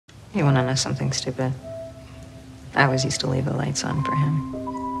You want to know something stupid? I always used to leave the lights on for him.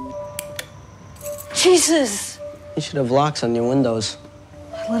 Jesus! You should have locks on your windows.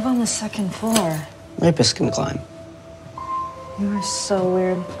 I live on the second floor. Rapists can climb. You are so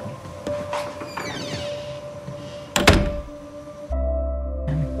weird.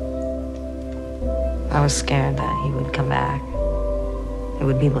 I was scared that he would come back. It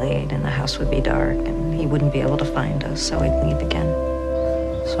would be late and the house would be dark and he wouldn't be able to find us, so I'd leave again.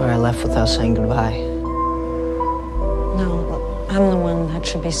 Sorry I left without saying goodbye. No, I'm the one that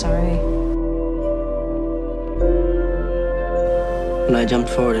should be sorry. When I jumped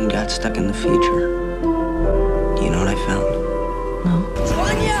forward and got stuck in the future, do you know what I found? No.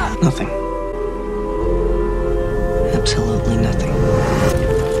 Vanya! Nothing. Absolutely nothing. I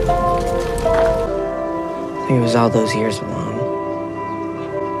think it was all those years alone.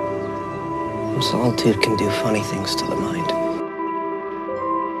 Solitude can do funny things to the mind.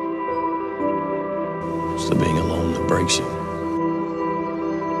 It's the being alone that breaks you.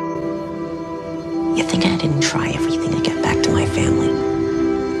 You think I didn't try everything to get back to my family?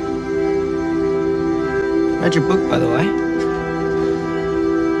 Read your book, by the way.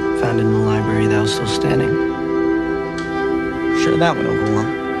 Found it in the library that was still standing. Sure, that went over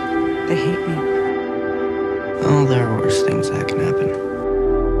well. They hate me. Oh, there are worse things that can happen.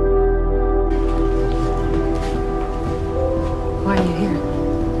 Why are you here?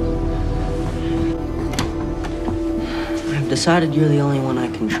 I've decided you're the only one I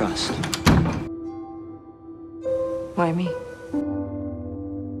can trust. Why me?